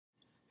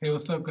Hey,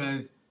 what's up,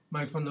 guys?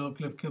 Mike from the Oak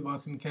Cliff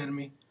Kickboxing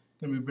Academy.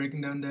 Gonna be breaking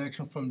down the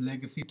action from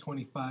Legacy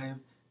 25,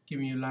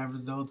 giving you live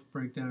results,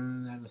 breakdown,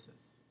 and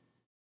analysis.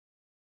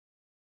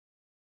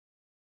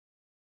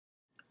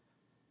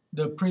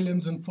 The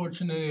prelims,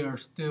 unfortunately, are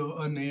still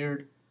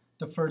unaired.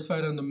 The first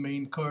fight on the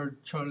main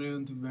card, Charlie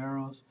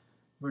Ontiveros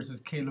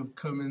versus Kaileb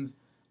Cummins.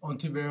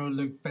 Ontiveros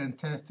looked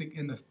fantastic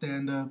in the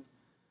stand-up.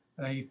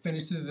 He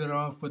finishes it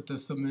off with the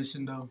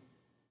submission, though.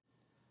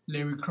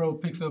 Crowe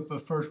picks up a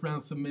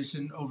first-round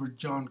submission over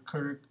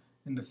Kirk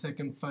in the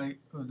second fight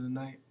of the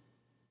night.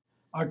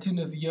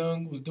 Artenus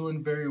Young was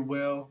doing very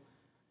well.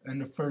 In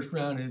the first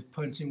round, his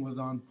punching was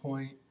on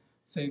point.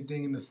 Same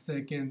thing in the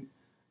second.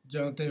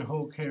 Jonathan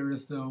Hulk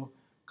Harris, though,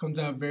 comes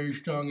out very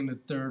strong in the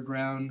third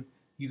round.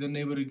 He's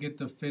unable to get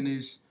the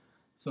finish,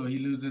 so he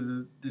loses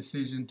the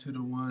decision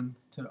 2-1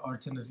 to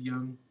Artenus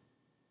Young.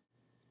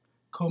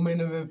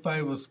 Co-main event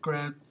fight was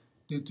scrapped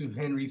due to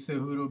Henry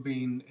Cejudo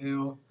being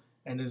ill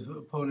and his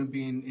opponent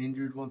being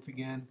injured once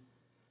again.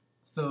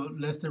 So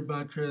Lester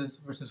Batres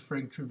versus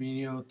Frank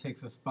Trevino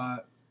takes a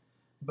spot.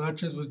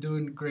 Batres was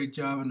doing a great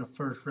job in the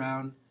first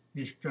round.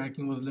 His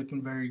striking was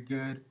looking very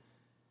good.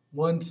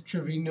 Once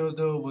Trevino,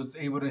 though, was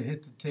able to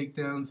hit the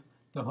takedowns,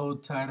 the whole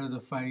tide of the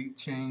fight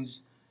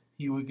changed.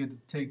 He would get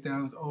the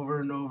takedowns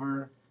over and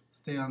over,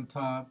 stay on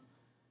top,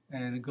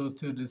 and it goes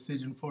to a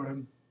decision for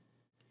him.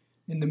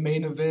 In the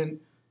main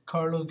event,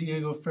 Carlos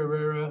Diego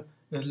Ferreira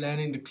is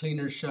landing the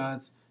cleaner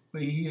shots,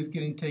 but he is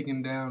getting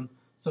taken down.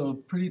 So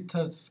pretty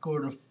tough to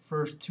score the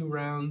first two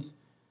rounds,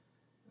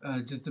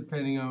 just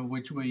depending on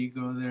which way you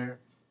go there.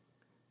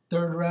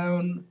 Third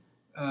round,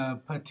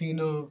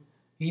 Patino,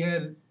 he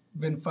had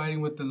been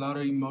fighting with a lot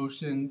of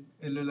emotion.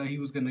 It looked like he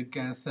was going to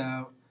gas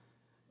out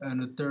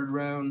in the third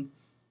round.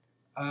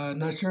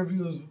 Not sure if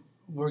he was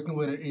working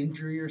with an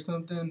injury or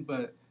something,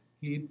 but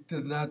he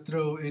does not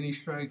throw any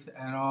strikes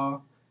at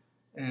all.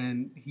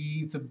 And he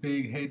eats a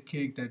big head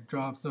kick that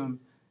drops him.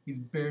 He's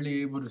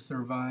barely able to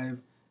survive,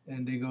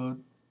 and they go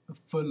a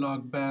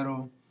footlock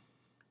battle.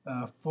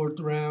 Fourth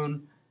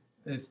round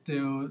is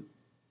still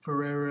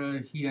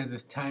Ferreira. He has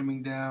his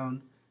timing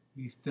down.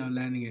 He's still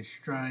landing his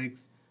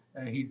strikes.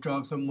 He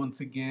drops him once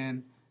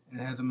again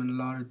and has him in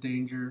a lot of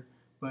danger,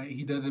 but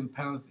he doesn't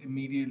pounce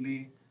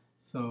immediately,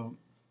 so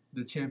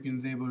the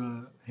champion's able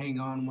to hang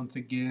on once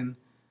again.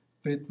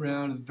 Fifth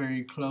round is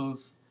very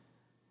close.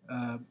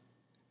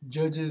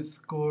 Judges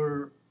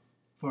score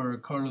for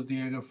Carlos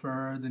Diego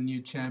Ferreira, the new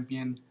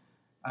champion.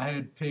 I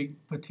had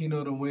picked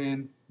Patino to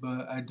win,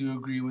 but I do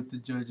agree with the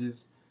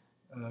judges.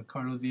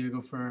 Carlos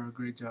Diego Ferreira,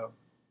 great job.